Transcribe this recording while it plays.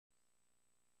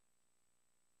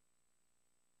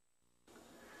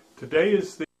Today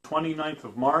is the 29th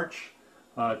of March,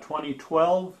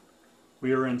 2012.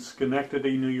 We are in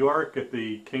Schenectady, New York at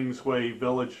the Kingsway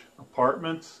Village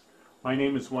Apartments. My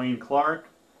name is Wayne Clark.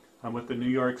 I'm with the New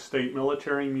York State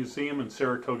Military Museum in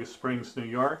Saratoga Springs, New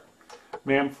York.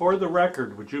 Ma'am, for the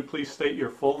record, would you please state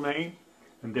your full name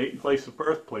and date and place of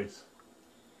birth, please?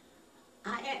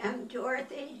 I am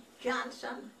Dorothy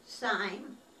Johnson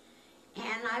Seim,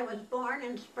 and I was born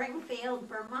in Springfield,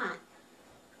 Vermont.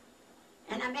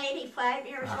 And I'm 85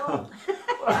 years old.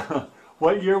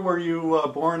 What year were you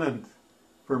born in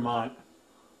Vermont?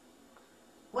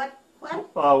 What?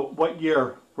 What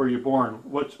year were you born?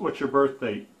 What's your birth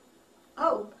date?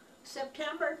 Oh,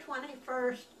 September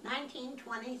 21st,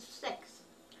 1926.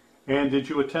 And did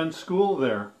you attend school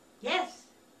there? Yes.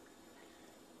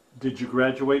 Did you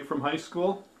graduate from high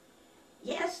school?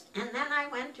 Yes, and then I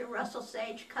went to Russell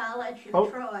Sage College in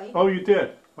Troy. Oh, you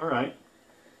did? All right.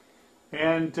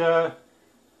 And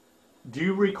do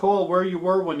you recall where you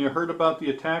were when you heard about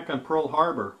the attack on Pearl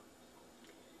Harbor?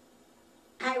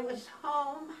 I was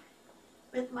home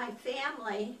with my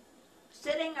family,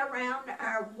 sitting around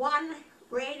our one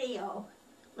radio,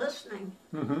 listening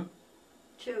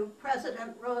to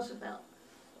President Roosevelt.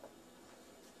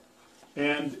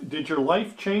 And did your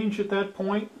life change at that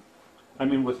point? I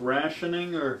mean, with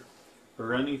rationing or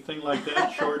anything like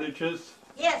that, shortages?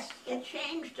 Yes, it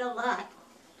changed a lot.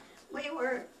 We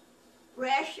were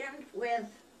rationed with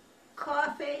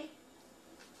coffee,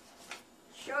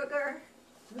 sugar,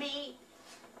 meat,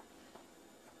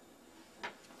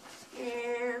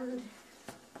 and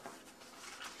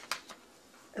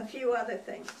a few other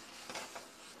things.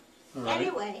 All right.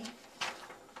 Anyway.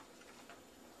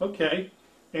 Okay.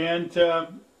 And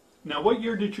now what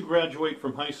year did you graduate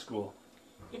from high school?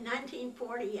 In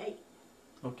 1948.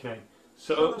 Okay.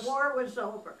 So the war was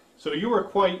over. So you were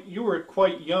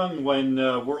quite young when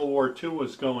World War II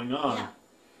was going on. Yeah.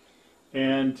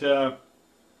 And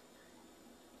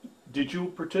did you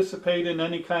participate in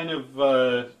any kind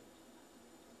of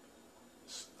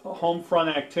home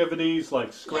front activities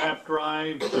like scrap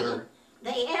drives or?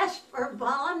 They asked for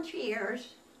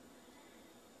volunteers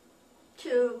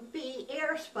to be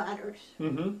air spotters.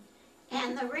 And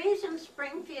the reason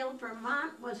Springfield,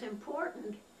 Vermont was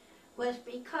important was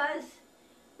because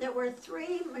there were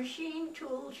 3 machine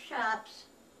tool shops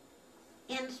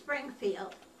in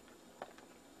Springfield.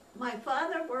 My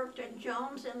father worked at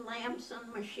Jones and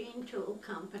Lamson Machine Tool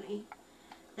Company.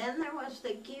 Then there was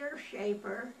the Gear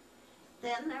Shaper.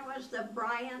 Then there was the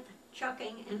Bryant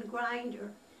Chucking and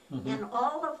Grinder. And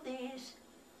all of these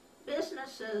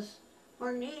businesses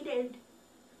were needed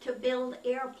to build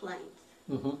airplanes.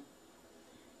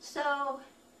 So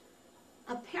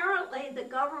apparently the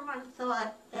government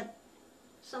thought that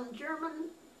some German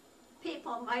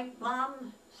people might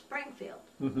bomb Springfield.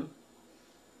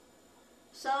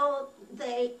 So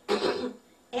they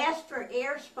asked for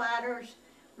air spotters.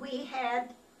 We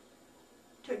had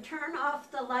to turn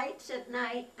off the lights at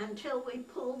night until we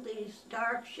pulled these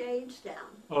dark shades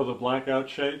down. Oh, the blackout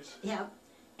shades? Yeah.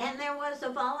 And there was a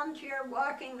volunteer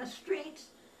walking the streets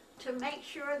to make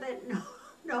sure that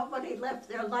nobody left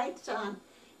their lights on.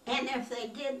 And if they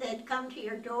did, they'd come to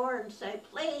your door and say,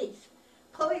 please,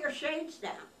 pull your shades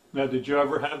down. Now, did you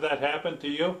ever have that happen to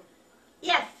you?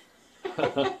 Yes.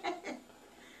 I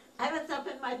was up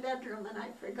in my bedroom and I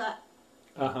forgot.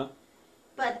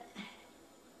 But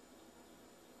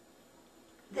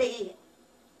the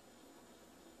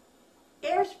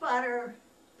air spotter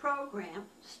program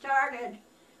started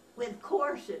with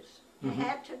courses. You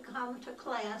had to come to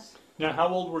class. Now, how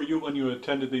old were you when you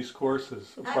attended these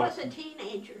courses? I was a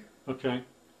teenager. Okay.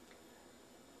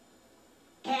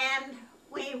 And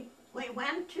we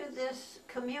went to this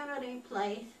community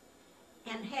place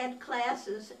and had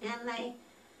classes, and they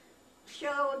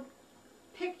showed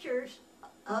pictures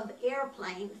of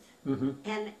airplanes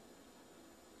and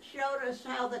showed us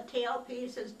how the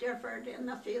tailpieces differed in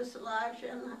the fuselage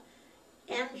and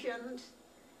the engines,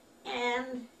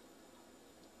 and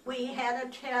we had a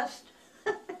test.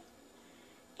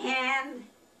 And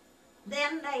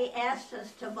then they asked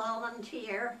us to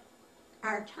volunteer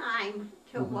our time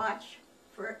to watch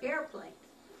for airplanes.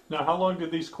 Now, how long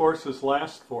did these courses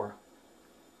last for?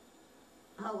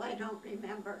 Oh, I don't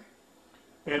remember.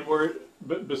 And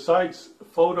besides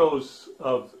photos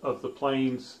of the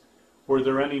planes, were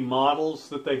there any models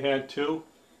that they had too?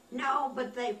 No,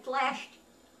 but they flashed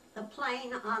the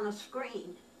plane on a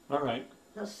screen. All right.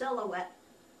 The silhouette.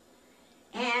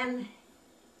 And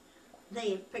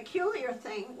the peculiar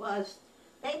thing was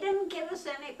they didn't give us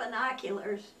any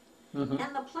binoculars, and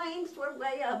the planes were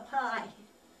way up high.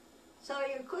 So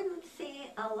you couldn't see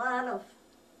a lot of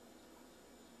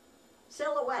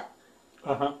silhouette.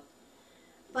 Uh-huh.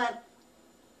 But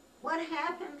what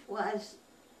happened was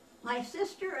my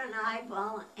sister and I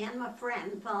and my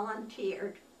friend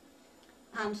volunteered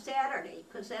on Saturday,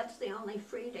 because that's the only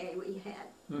free day we had.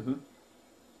 Mm-hmm.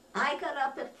 I got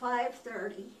up at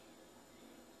 5:30,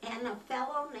 and a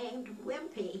fellow named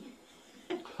Wimpy,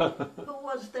 who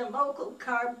was the local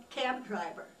cab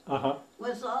driver, Uh-huh.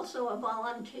 was also a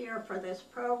volunteer for this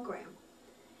program.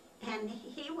 And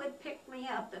he would pick me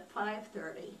up at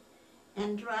 5:30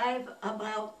 and drive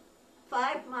about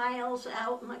 5 miles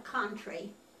out in the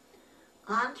country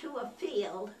onto a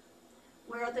field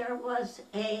where there was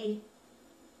an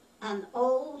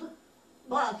old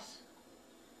bus.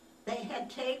 They had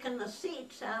taken the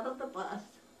seats out of the bus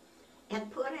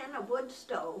and put in a wood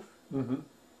stove. Mm-hmm.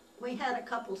 We had a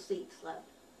couple seats left.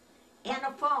 And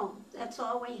a phone. That's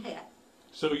all we had.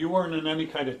 So you weren't in any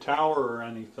kind of tower or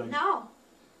anything? No.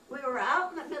 We were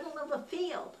out in the middle of a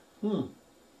field. Hmm.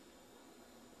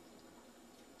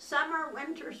 Summer,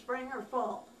 winter, spring, or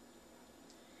fall.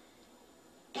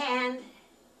 And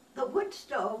the wood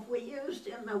stove we used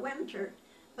in the winter,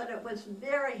 but it was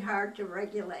very hard to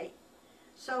regulate.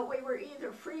 So we were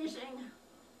either freezing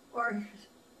or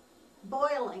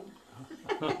boiling.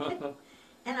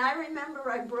 And I remember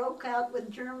I broke out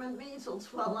with German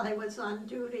measles while I was on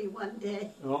duty one day.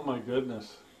 Oh my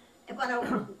goodness.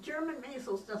 But German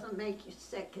measles doesn't make you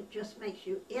sick, it just makes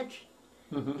you itch,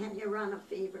 Mm-hmm. and you run a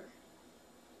fever.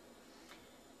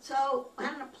 So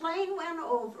when the plane went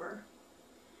over,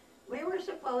 we were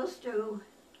supposed to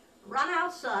run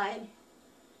outside,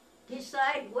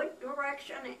 decide what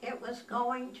direction it was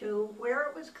going to, where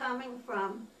it was coming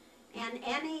from, and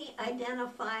any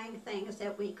identifying things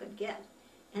that we could get.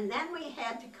 And then we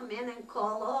had to come in and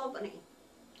call Albany.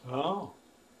 Oh.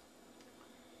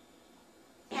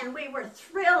 And we were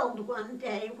thrilled one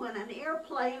day when an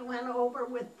airplane went over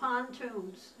with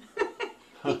pontoons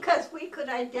because we could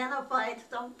identify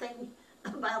something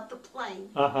about the plane.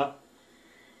 Uh-huh.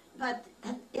 But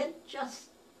it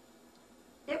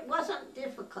wasn't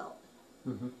difficult.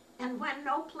 Mm-hmm. And when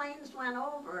no planes went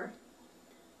over,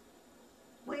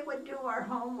 we would do our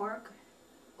homework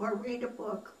or read a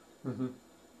book. Mm-hmm.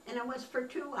 And it was for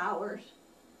 2 hours.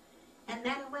 And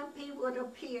then Wimpy would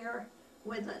appear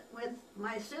with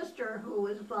my sister, who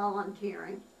was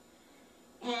volunteering,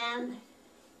 and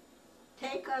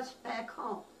take us back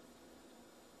home.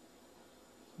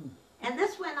 And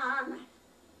this went on,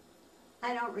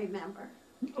 I don't remember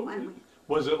when we...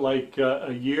 Was it like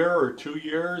a year or 2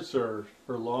 years or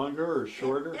longer or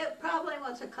shorter? It probably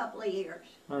was a couple of years.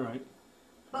 All right.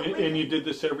 But And you did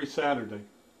this every Saturday?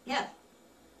 Yes,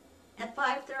 at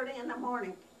 5:30 in the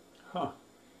morning. Huh.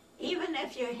 Even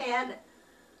if you had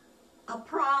a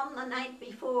prom the night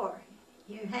before,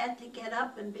 you had to get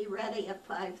up and be ready at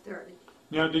 5:30.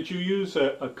 Now, did you use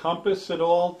a compass at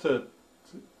all to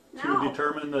No,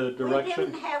 determine the direction? we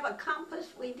didn't have a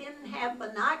compass. We didn't have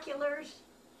binoculars.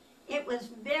 It was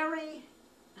very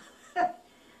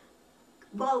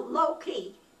well,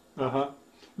 low-key. Uh-huh.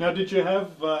 Now, did you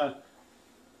have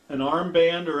an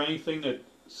armband or anything that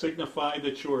signified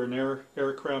that you were an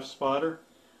aircraft spotter?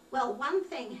 Well, one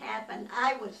thing happened.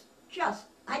 I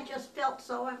just felt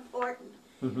so important.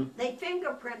 Mm-hmm. They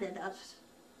fingerprinted us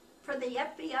for the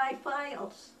FBI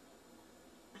files.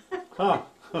 Huh.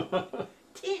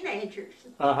 Teenagers.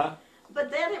 Uh-huh. But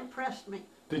that impressed me.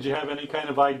 Did you have any kind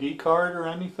of ID card or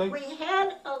anything? We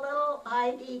had a little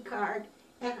ID card,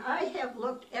 and I have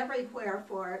looked everywhere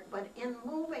for it, but in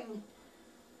moving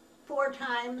 4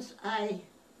 times, I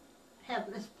have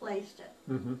misplaced it.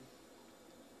 Mm-hmm.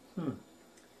 Hmm.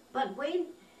 But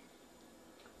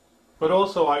But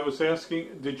also, I was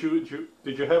asking, did you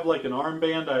have like an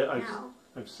armband? no,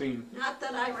 I've seen. not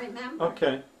that I remember.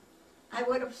 Okay. I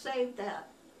would have saved that.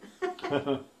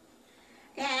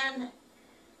 And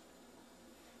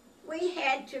we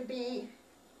had to be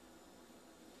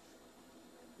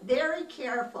very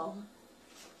careful.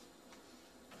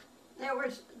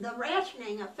 The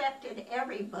rationing affected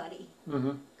everybody,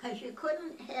 Mm-hmm. because you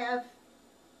couldn't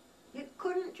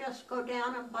just go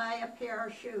down and buy a pair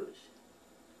of shoes.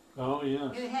 Oh,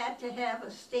 yes. You had to have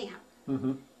a stamp.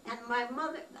 Mm-hmm. And my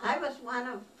mother, I was one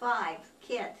of 5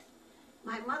 kids.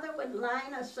 My mother would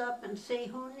line us up and see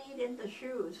who needed the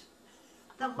shoes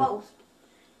the most.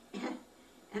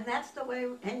 And that's the way,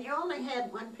 and you only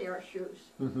had 1 pair of shoes.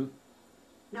 Mm-hmm.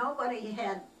 Nobody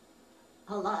had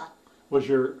a lot. Was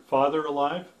your father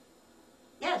alive?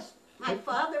 Yes, my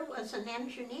father was an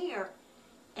engineer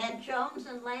at Jones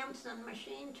and Lamson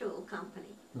Machine Tool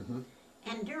Company. Mm-hmm.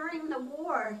 And during the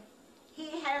war,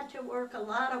 he had to work a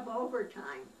lot of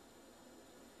overtime,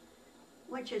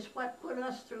 which is what put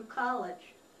us through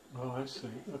college. Oh, I see.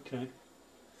 Okay.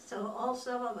 So all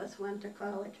some of us went to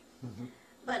college. Mm-hmm.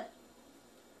 But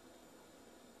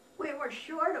we were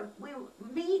short of,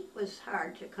 meat was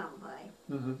hard to come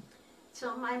by. Mm-hmm.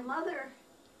 So my mother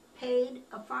paid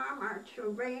a farmer to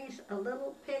raise a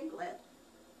little piglet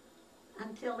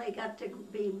until they got to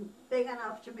be big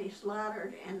enough to be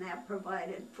slaughtered, and that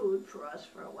provided food for us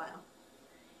for a while.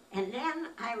 And then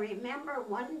I remember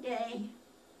one day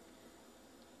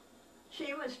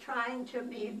she was trying to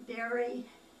be very,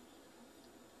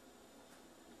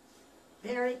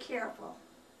 very careful.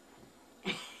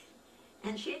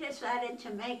 And she decided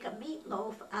to make a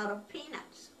meatloaf out of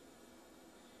peanuts.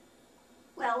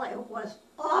 Well, it was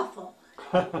awful.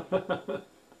 And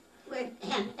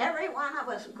every one of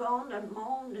us groaned and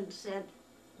moaned and said,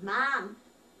 "Mom,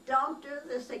 don't do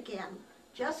this again.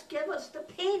 Just give us the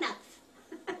peanuts."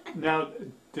 Now,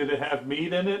 did it have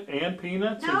meat in it and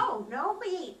peanuts? No, no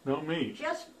meat. No meat.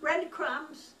 Just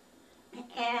breadcrumbs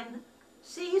and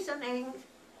seasoning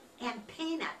and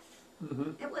peanuts.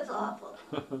 Mm-hmm. It was awful.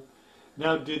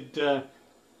 Now, did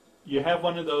you have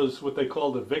one of those, what they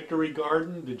call the victory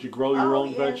garden? Did you grow your own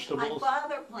yes. vegetables? My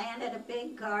father planted a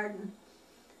big garden,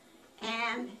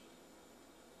 and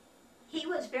he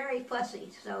was very fussy,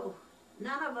 so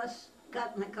none of us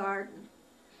got in the garden.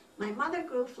 My mother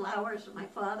grew flowers, and my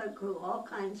father grew all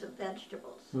kinds of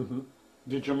vegetables. Mm-hmm.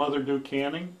 Did your mother do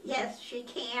canning? Yes, she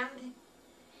canned,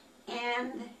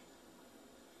 and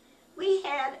we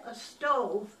had a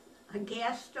stove, a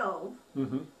gas stove,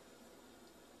 Mm-hmm.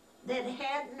 that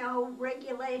had no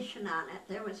regulation on it.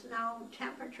 There was no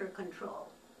temperature control.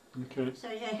 Okay.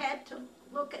 So you had to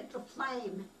look at the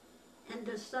flame and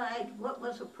decide what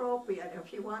was appropriate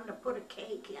if you wanted to put a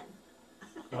cake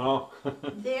in. Oh.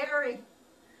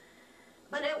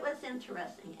 But it was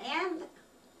interesting. And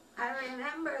I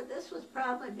remember this was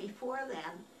probably before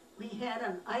then. We had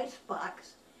an ice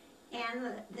box,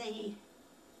 and the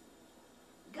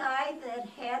guy that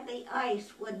had the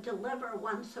ice would deliver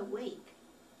once a week.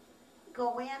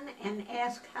 Go in and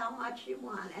ask how much you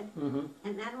wanted, Mm-hmm.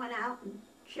 and then went out and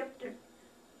shipped it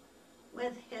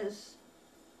with his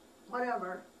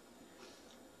whatever,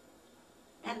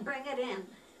 and bring it in and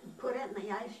put it in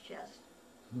the ice chest.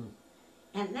 Hmm.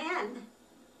 And then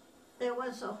there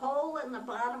was a hole in the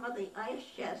bottom of the ice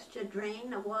chest to drain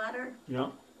the water, Yeah.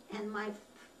 and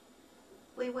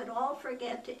we would all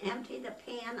forget to empty the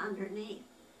pan underneath.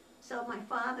 So my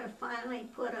father finally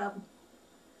put a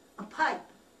pipe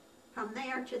from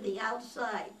there to the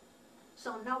outside,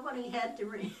 so nobody had to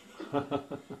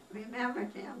remember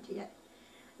to empty it.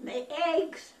 The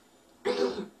eggs,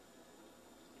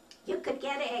 you could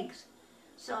get eggs.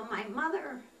 So my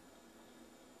mother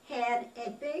had a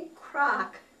big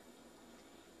crock,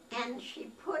 and she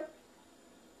put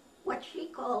what she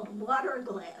called water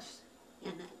glass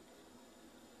in it,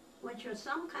 which was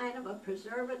some kind of a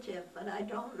preservative, but I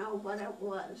don't know what it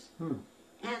was. Hmm.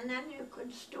 And then you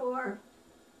could store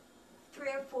 3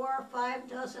 or 4 or 5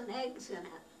 dozen eggs in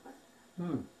it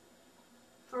Hmm.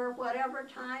 for whatever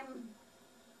time.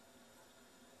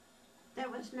 There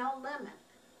was no limit.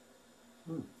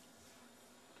 Hmm.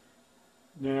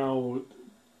 Now,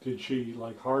 did she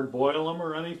like hard boil them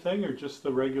or anything, or just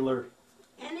the regular?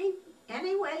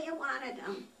 Any way you wanted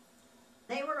them.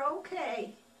 They were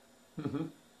okay. Mm-hmm.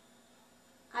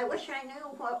 I wish I knew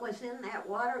what was in that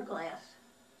water glass.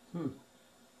 Hmm.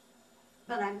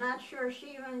 But I'm not sure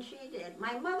even she did.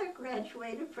 My mother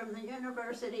graduated from the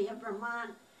University of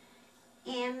Vermont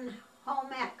in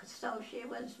home ec, so she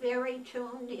was very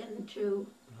tuned into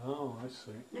Oh, I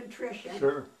see. nutrition.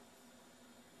 Sure.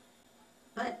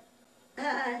 But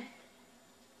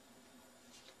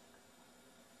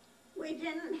we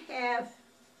didn't have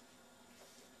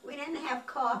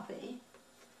coffee.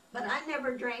 But I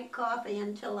never drank coffee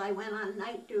until I went on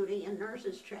night duty in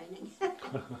nurses training.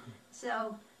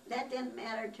 So that didn't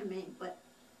matter to me, but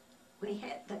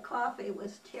the coffee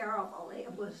was terrible.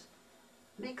 It was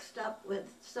mixed up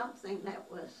with something that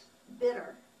was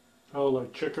bitter. Oh,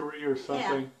 like chicory or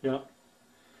something? Yeah.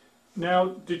 Now,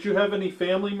 did you have any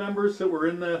family members that were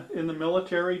in the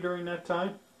military during that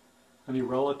time? Any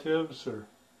relatives or?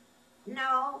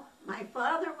 No, my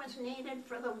father was needed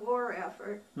for the war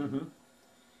effort. Mm-hmm.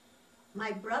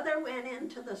 My brother went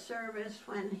into the service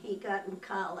when he got in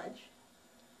college.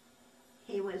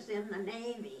 He was in the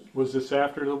Navy. Was this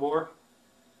after the war?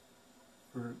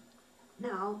 Or?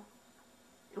 No,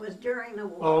 it was during the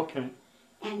war. Oh, okay.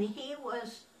 And he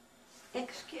was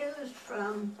excused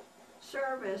from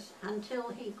service until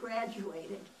he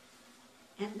graduated.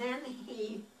 And then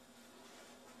he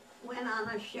went on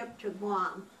a ship to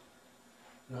Guam.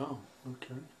 Oh,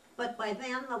 okay. But by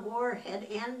then the war had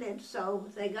ended, so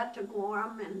they got to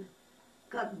Guam and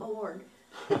got bored.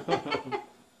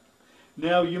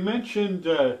 Now, you mentioned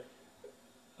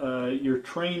your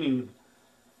training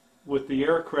with the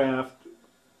aircraft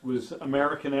was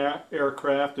American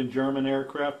aircraft and German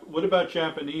aircraft. What about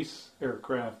Japanese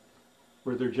aircraft?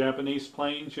 Were there Japanese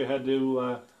planes you had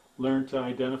to learn to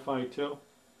identify too?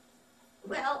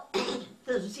 Well,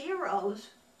 the Zeros,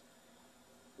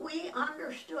 we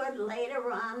understood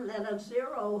later on that a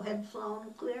Zero had flown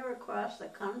clear across the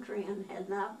country and had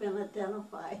not been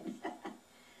identified.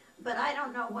 But I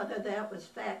don't know whether that was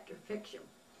fact or fiction.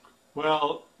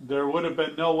 Well, there would have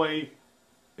been no way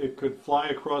it could fly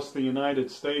across the United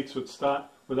States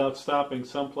without stopping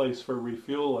someplace for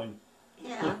refueling.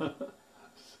 Yeah.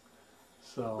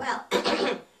 So.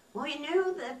 Well, we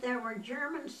knew that there were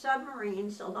German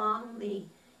submarines along the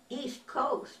East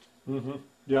Coast. Mm-hmm.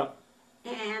 Yeah.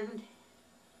 And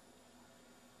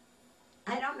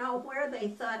I don't know where they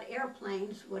thought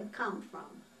airplanes would come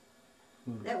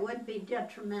from that would be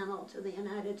detrimental to the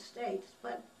United States,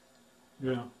 but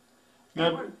yeah.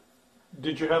 Now,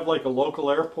 did you have like a local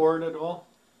airport at all?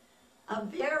 a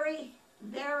very,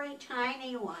 very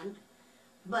tiny one,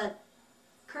 but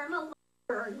Colonel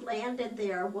Lindbergh landed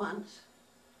there once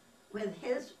with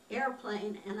his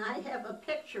airplane, and I have a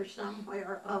picture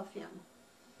somewhere of him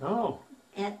Oh.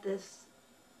 at this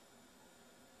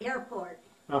airport.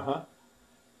 Uh-huh.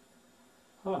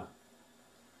 Huh.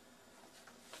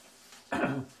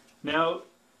 Now,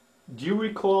 do you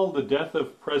recall the death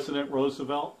of President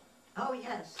Roosevelt? Oh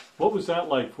yes. What was that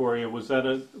like for you? Was that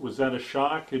a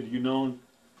shock? Had you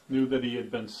knew that he had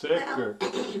been sick? Well, or?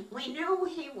 we knew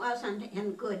he wasn't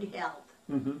in good health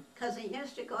Mm-hmm. because he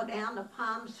used to go down to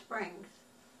Palm Springs.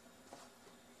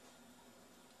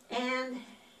 And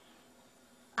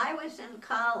I was in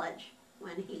college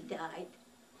when he died.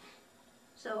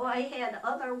 So I had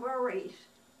other worries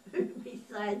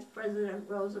besides President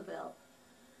Roosevelt.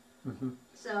 Mm-hmm.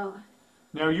 So,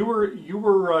 Now you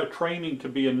were training to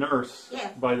be a nurse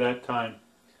yes. by that time.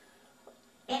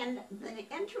 And the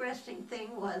interesting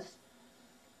thing was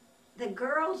the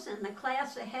girls in the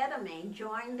class ahead of me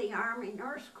joined the Army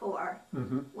Nurse Corps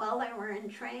while they were in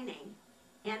training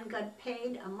and got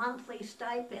paid a monthly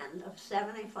stipend of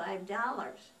 $75,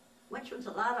 which was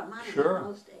a lot of money in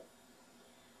those days.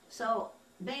 So,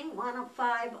 being one of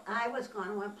 5, I was going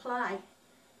to apply,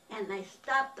 and they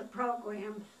stopped the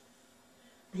program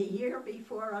the year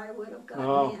before I would have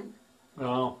gotten in,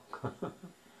 Oh.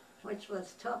 which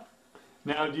was tough.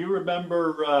 Now, do you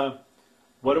remember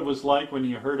what it was like when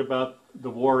you heard about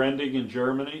the war ending in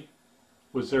Germany?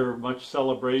 Was there much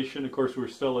celebration? Of course, we were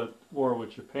still at war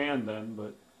with Japan then,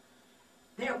 but...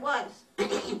 There was.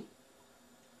 And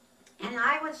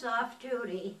I was off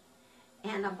duty,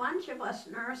 and a bunch of us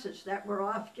nurses that were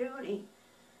off duty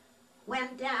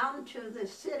went down to the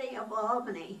city of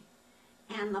Albany,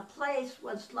 and the place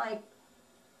was like,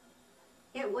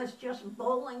 it was just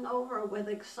bowling over with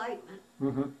excitement.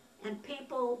 Mm-hmm. And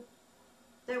people,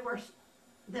 the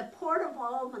Port of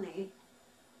Albany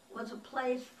was a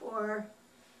place for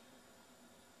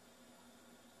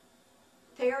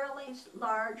fairly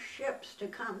large ships to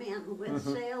come in with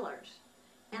sailors.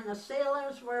 And the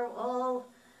sailors were all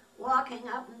walking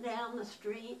up and down the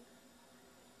street.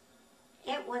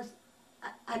 It was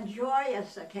a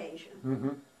joyous occasion.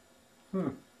 Mm-hmm.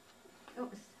 It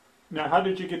was, Now, how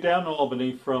did you get down to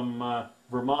Albany from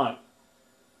Vermont?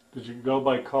 Did you go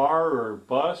by car or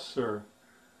bus or?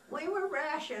 we were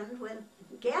rationed with,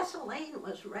 gasoline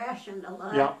was rationed a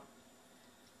lot. Yeah.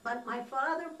 But my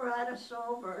father brought us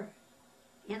over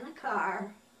in the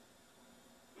car,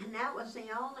 and that was the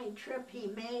only trip he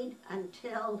made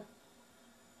until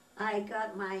I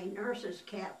got my nurse's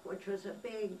cap, which was a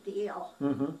big deal.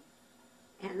 Mm-hmm.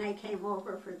 And they came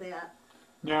over for that.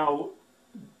 Now,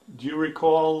 do you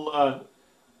recall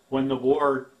when the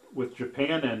war with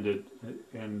Japan ended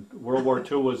and World War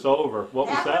II was over? What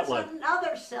was that like? That was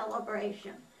another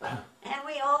celebration. And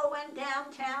we all went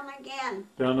downtown again.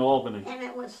 Down to Albany. And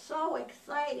it was so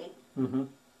exciting. Mm-hmm.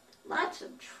 Lots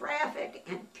of traffic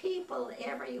and people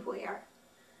everywhere.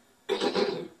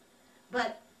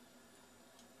 But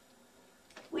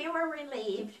we were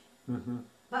relieved,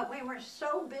 but we were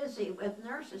so busy with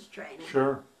nurses training.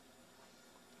 Sure.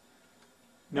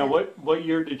 Now, what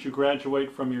year did you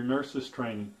graduate from your nurses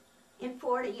training? In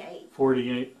 48.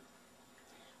 48.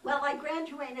 Well, I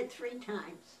graduated 3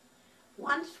 times.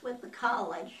 Once with the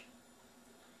college,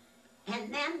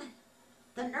 and then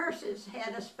the nurses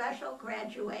had a special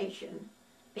graduation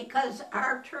because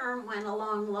our term went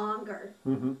along longer.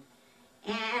 Mm-hmm.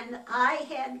 And I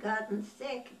had gotten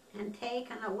sick and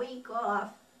taken a week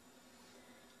off.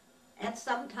 at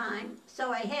some time,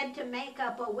 so I had to make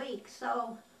up a week.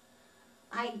 So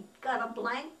I got a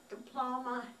blank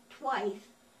diploma twice,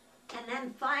 and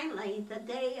then finally, the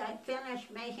day I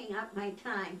finished making up my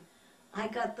time, I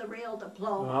got the real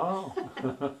diploma.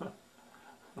 Oh.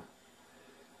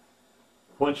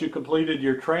 Once you completed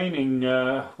your training,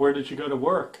 where did you go to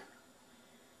work?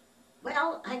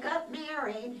 Well, I got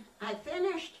married. I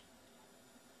finished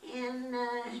in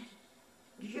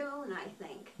June, I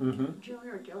think, June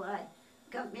or July.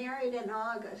 Got married in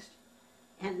August,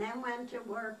 and then went to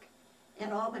work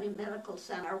at Albany Medical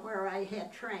Center where I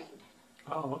had trained.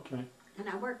 Oh, okay. And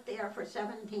I worked there for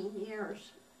 17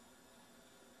 years.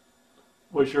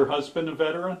 Was your husband a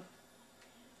veteran?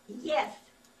 Yes,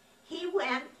 he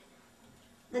went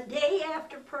the day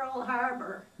after Pearl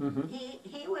Harbor.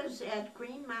 He was at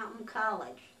Green Mountain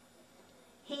College.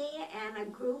 He and a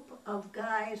group of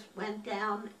guys went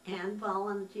down and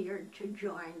volunteered to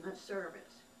join the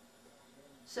service.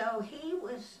 So he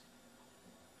was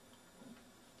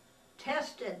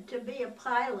tested to be a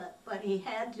pilot, but he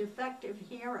had defective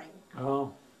hearing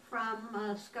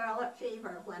from scarlet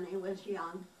fever when he was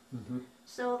young.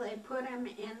 So they put him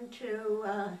into,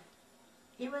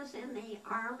 he was in the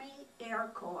Army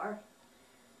Air Corps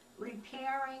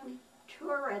repairing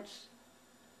turrets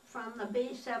from the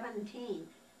B-17.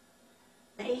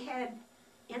 They had,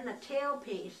 in the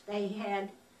tailpiece, they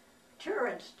had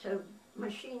turrets to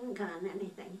machine gun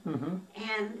anything.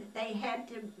 And they had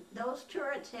to, those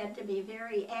turrets had to be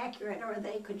very accurate or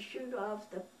they could shoot off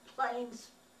the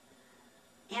plane's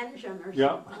engine or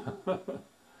something.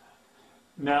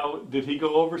 Now, did he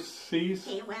go overseas?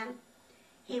 He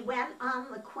went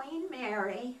on the Queen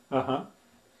Mary,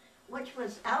 which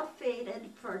was outfitted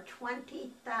for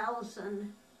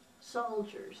 20,000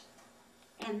 soldiers.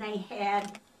 And they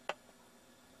had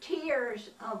tiers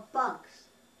of bunks,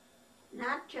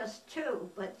 not just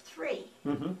 2, but 3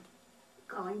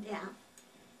 going down.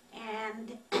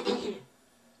 And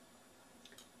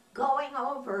going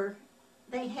over,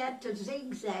 they had to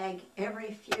zigzag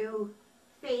every few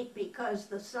feet because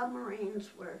the submarines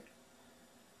were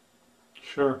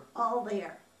all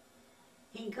there.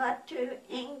 He got to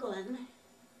England,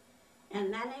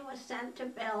 and then he was sent to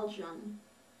Belgium,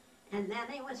 and then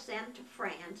he was sent to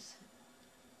France.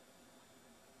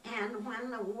 And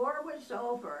when the war was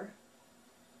over,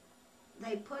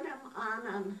 they put him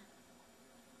on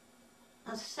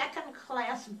a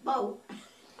second-class boat,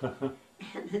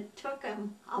 and it took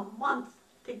him a month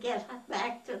to get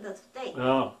back to the States.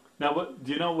 Oh. Now,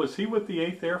 do you know, was he with the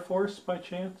 8th Air Force by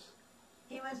chance?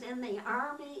 He was in the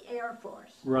Army Air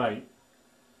Force. Right.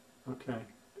 Okay.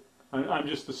 I'm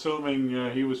just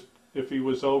assuming he was, if he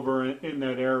was over in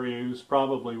that area, he was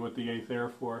probably with the 8th Air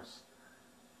Force.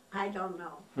 I don't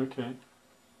know. Okay.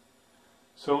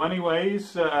 So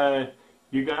anyways,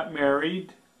 you got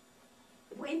married.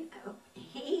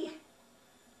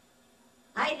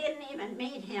 I didn't even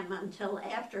meet him until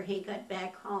after he got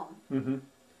back home.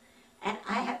 And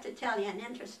I have to tell you an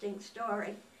interesting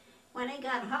story. When he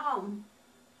got home,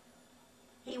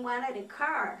 he wanted a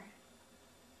car.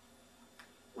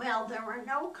 Well, there were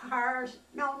no cars,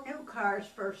 no new cars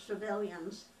for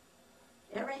civilians.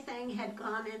 Everything had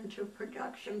gone into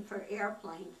production for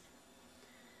airplanes.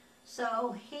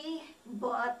 So he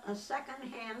bought a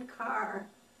second-hand car,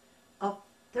 a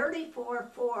 34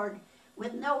 Ford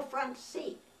with no front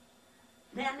seat.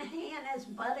 Then he and his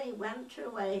buddy went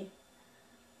to a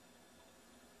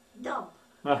dump,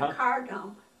 a car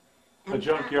dump. A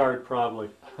junkyard, probably.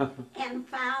 And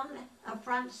found a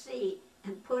front seat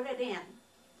and put it in.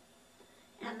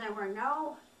 And there were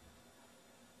no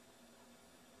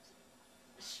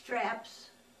straps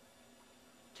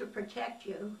to protect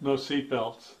you. No seat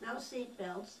belts. No seat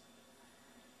belts.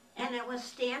 And it was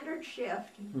standard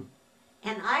shift.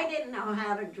 And I didn't know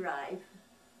how to drive.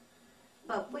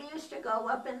 But we used to go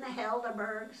up in the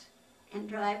Helderbergs and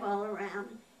drive all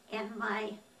around. And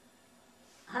my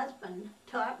husband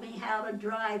taught me how to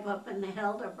drive up in the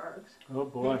Helderbergs. Oh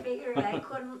boy. They figured I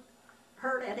couldn't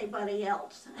hurt anybody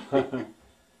else.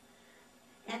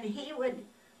 And he would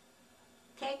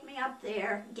take me up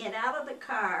there, get out of the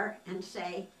car, and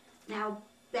say, now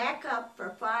back up for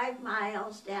 5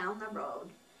 miles down the road,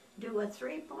 do a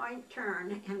 3-point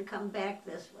turn, and come back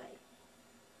this way.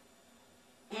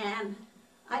 And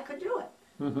I could do it.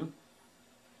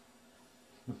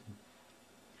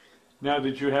 Now,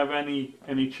 did you have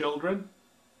any children?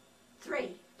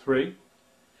 3. 3?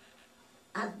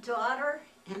 A daughter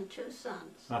and 2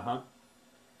 sons.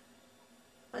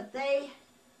 But they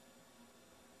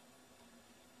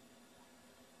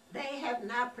have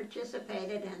not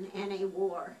participated in any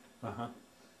war.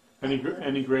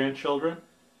 Any grandchildren?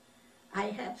 I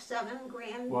have 7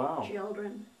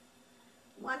 grandchildren,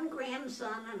 1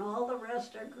 grandson, and all the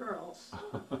rest are girls.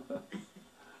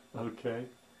 Okay.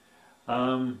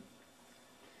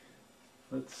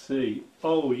 Let's see.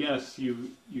 Oh yes,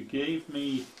 you gave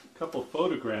me a couple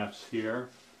photographs here,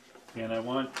 and I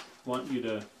want you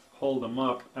to hold them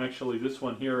up. Actually, this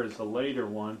one here is a later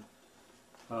one,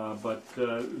 but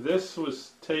this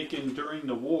was taken during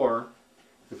the war.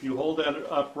 If you hold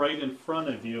that up right in front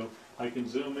of you, I can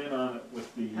zoom in on it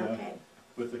with the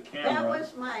with the camera. That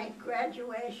was my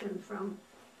graduation from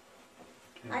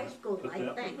high school, Put I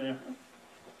that think. one there.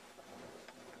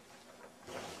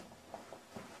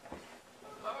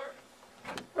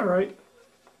 All right,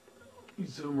 you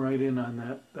zoom right in on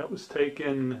that. That was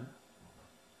taken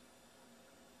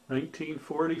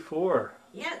 1944.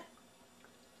 Yes.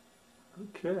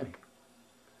 Okay,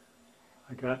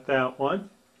 I got that one.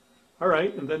 All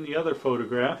right, and then the other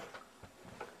photograph.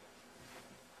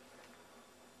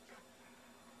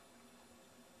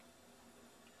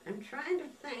 I'm trying to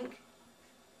think.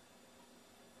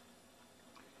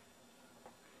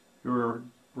 You were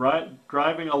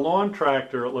driving a lawn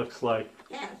tractor, it looks like.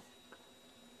 Yes.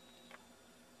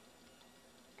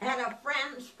 At a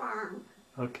friend's farm.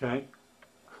 Okay.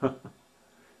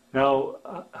 Now,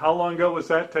 how long ago was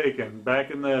that taken?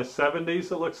 Back in the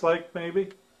 70s, it looks like,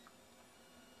 maybe?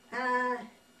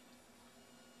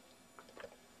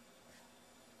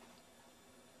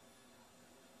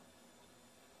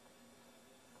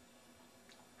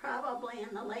 Probably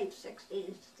in the late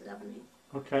 60s, 70s.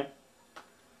 Okay.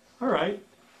 All right.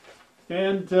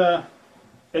 And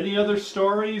any other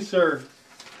stories or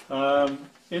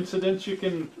incidents you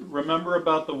can remember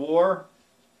about the war?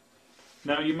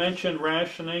 Now, you mentioned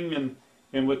rationing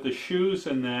and with the shoes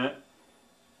and that.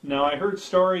 Now, I heard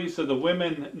stories of the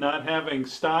women not having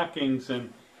stockings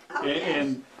and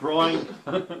growing.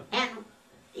 And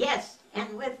yes,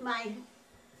 and with my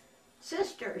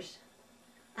sisters,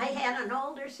 I had an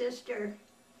older sister,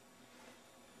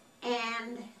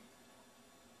 and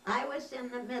I was in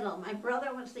the middle. My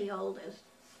brother was the oldest,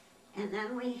 and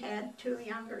then we had 2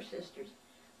 younger sisters.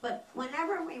 But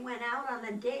whenever we went out on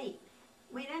a date,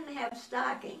 we didn't have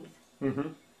stockings. Mm-hmm.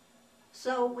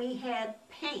 So we had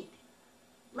paint,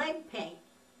 leg paint.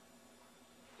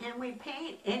 And we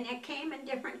paint, and it came in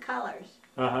different colors.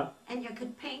 Uh-huh. And you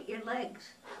could paint your legs.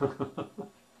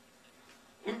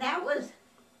 And that was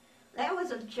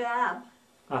a job.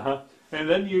 Uh-huh. And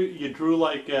then you drew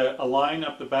like a line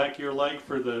up the back of your leg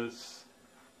for the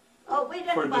Oh, we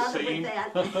didn't bother seam? with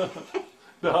that.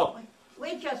 No.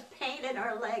 We just painted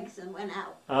our legs and went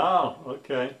out. Oh,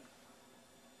 okay.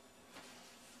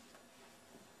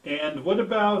 And what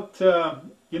about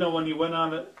when you went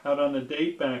out on a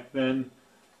date back then?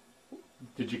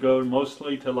 Did you go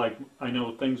mostly to, like, I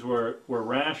know things were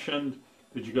rationed.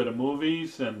 Did you go to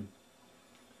movies and?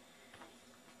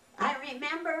 I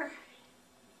remember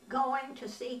going to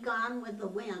see Gone with the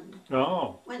Wind.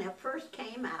 Oh. When it first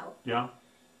came out. Yeah.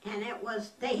 And it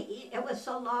was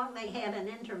so long they had an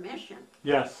intermission.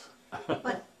 Yes.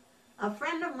 But a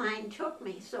friend of mine took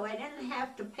me, so I didn't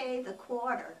have to pay the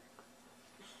quarter.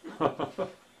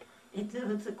 It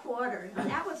was a quarter, and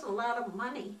that was a lot of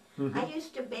money. Mm-hmm. I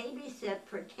used to babysit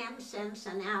for 10 cents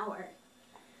an hour.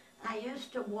 I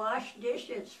used to wash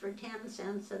dishes for 10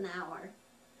 cents an hour.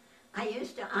 I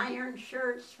used to iron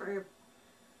shirts for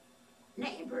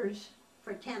neighbors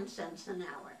for 10 cents an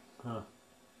hour. Huh.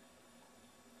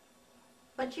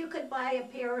 But you could buy a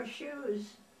pair of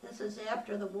shoes, this is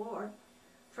after the war,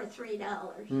 for $3.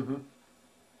 Mm-hmm.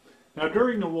 Now,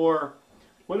 during the war,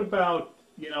 what about,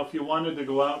 if you wanted to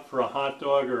go out for a hot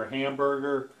dog or a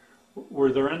hamburger,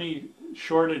 were there any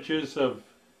shortages of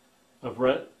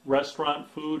restaurant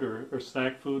food or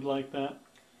snack food like that?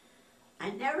 I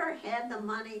never had the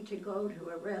money to go to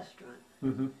a restaurant.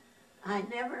 Mm-hmm.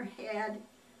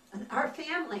 Our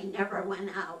family never went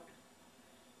out.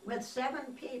 With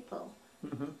 7 people,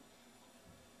 mm-hmm.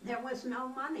 there was no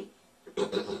money.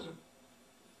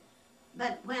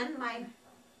 But when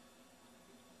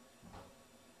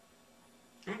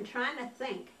I'm trying to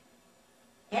think,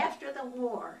 after the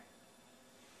war,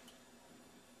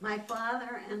 my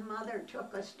father and mother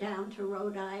took us down to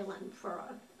Rhode Island for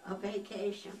a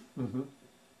vacation Mm-hmm.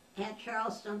 at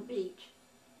Charleston Beach.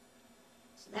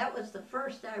 So that was the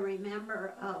first I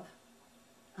remember of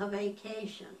a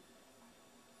vacation.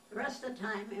 The rest of the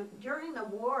time, during the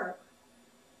war,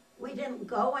 we didn't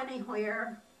go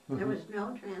anywhere. Mm-hmm. There was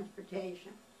no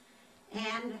transportation.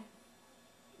 And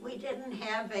we didn't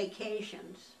have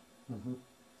vacations. Mm-hmm.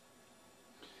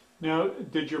 Now,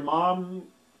 did your mom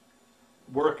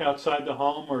work outside the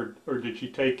home, or did she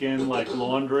take in like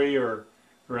laundry or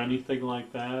or anything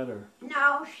like that, or?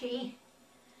 No, she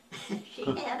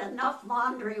had enough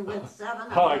laundry with 7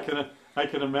 of Oh, us. I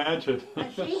can imagine.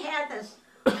 But she had this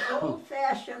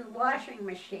old-fashioned washing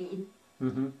machine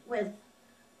Mm-hmm. with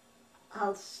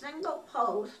a single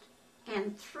post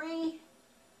and 3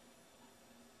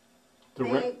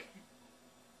 big,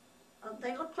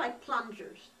 they look like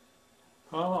plungers.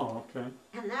 Oh, okay.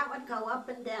 And that would go up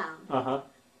and down. Uh-huh.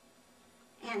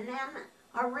 And then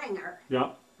a wringer.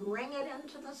 Yeah. Wring it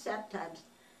into the set tubs,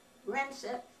 rinse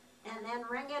it, and then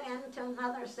wring it into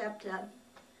another set tub.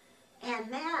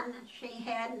 And then she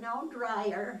had no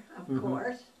dryer, of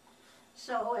course.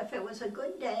 So if it was a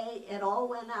good day, it all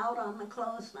went out on the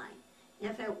clothesline.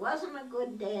 If it wasn't a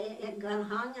good day, it got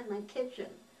hung in the kitchen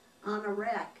on a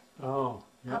rack. Oh,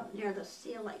 yeah. Up near the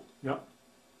ceiling. Yep.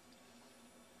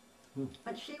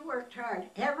 But she worked hard.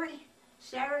 Every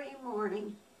Saturday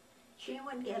morning, she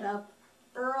would get up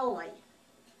early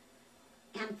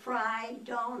and fry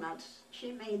donuts.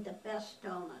 She made the best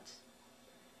donuts.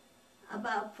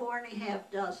 About 4.5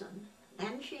 dozen.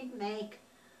 Then she'd make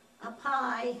a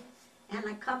pie and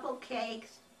a couple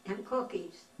cakes and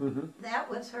cookies. That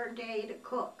was her day to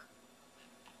cook.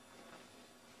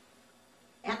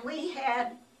 And we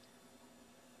had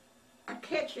a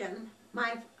kitchen.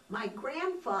 My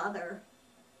grandfather,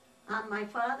 on my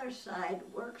father's side,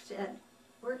 worked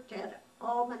at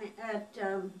Albany at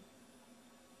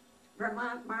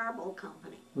Vermont Marble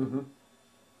Company,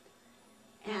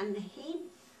 and he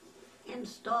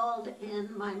installed in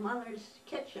my mother's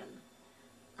kitchen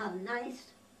a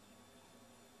nice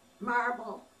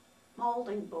marble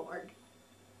molding board,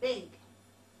 big.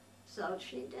 So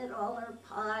she did all her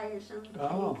pies and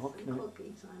cakes and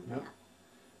cookies on that.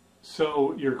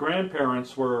 So your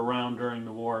grandparents were around during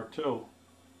the war too?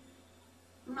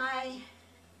 I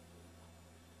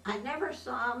never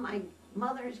saw my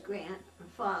mother's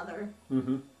grandfather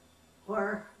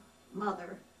or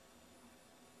mother,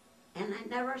 and I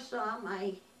never saw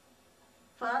my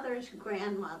father's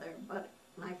grandmother, but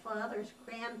my father's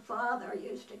grandfather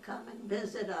used to come and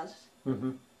visit us.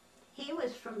 He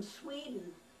was from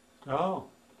Sweden. Oh.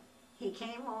 He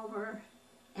came over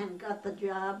and got the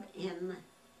job in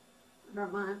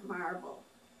Vermont Marble.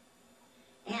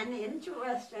 And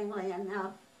interestingly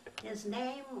enough, his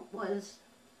name was...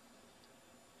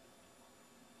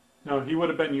 No, he would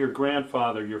have been your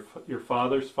grandfather, your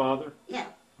father's father? Yeah.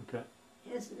 Okay.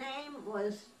 His name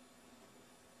was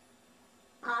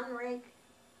Henrik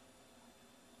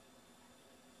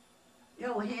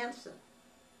Johansson.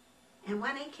 And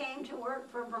when he came to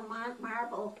work for Vermont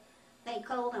Marble, they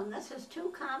told him, "This is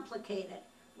too complicated.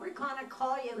 We're going to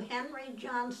call you Henry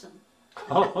Johnson."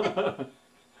 And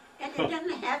you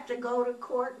didn't have to go to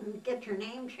court and get your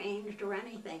name changed or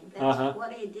anything. That's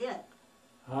what he did.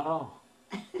 Oh,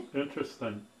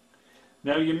 interesting.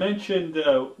 Now you mentioned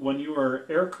when you were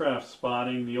aircraft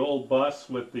spotting the old bus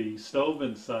with the stove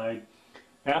inside.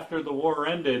 After the war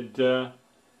ended, do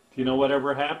you know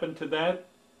whatever happened to that?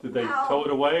 Did they tow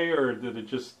it away, or did it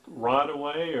just rot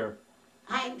away, or?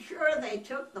 I'm sure they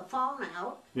took the phone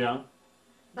out. Yeah.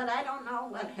 But I don't know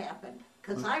what happened,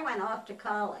 because I went off to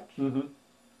college.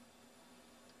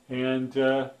 And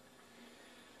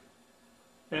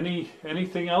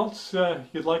anything else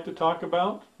you'd like to talk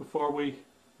about before we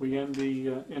end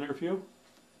the interview?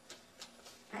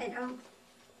 I don't.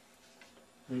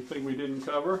 Anything we didn't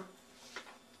cover?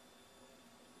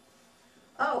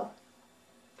 Oh,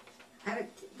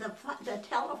 the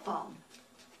telephone.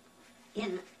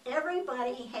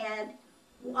 Everybody had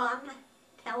one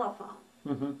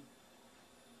telephone.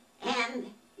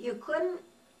 And you couldn't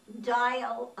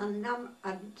dial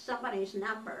somebody's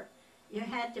number. You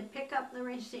had to pick up the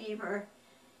receiver,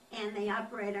 and the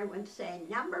operator would say,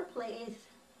 "Number, please,"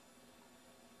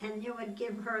 and you would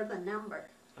give her the number.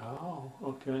 Oh,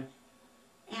 okay.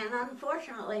 And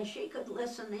unfortunately, she could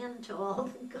listen in to all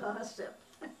the gossip.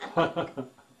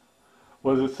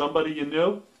 Was it somebody you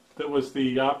knew that was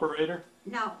the operator?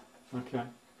 No. Okay.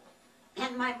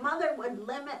 And my mother would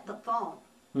limit the phone.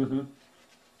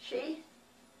 She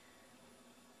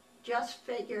just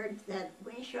figured that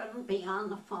we shouldn't be on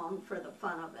the phone for the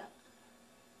fun of it.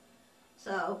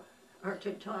 So, or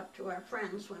to talk to our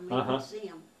friends when we would see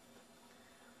them.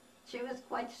 She was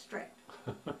quite strict.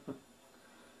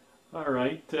 All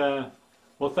right.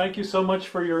 Well, thank you so much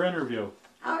for your interview.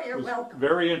 Oh, you're welcome.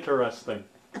 Very interesting.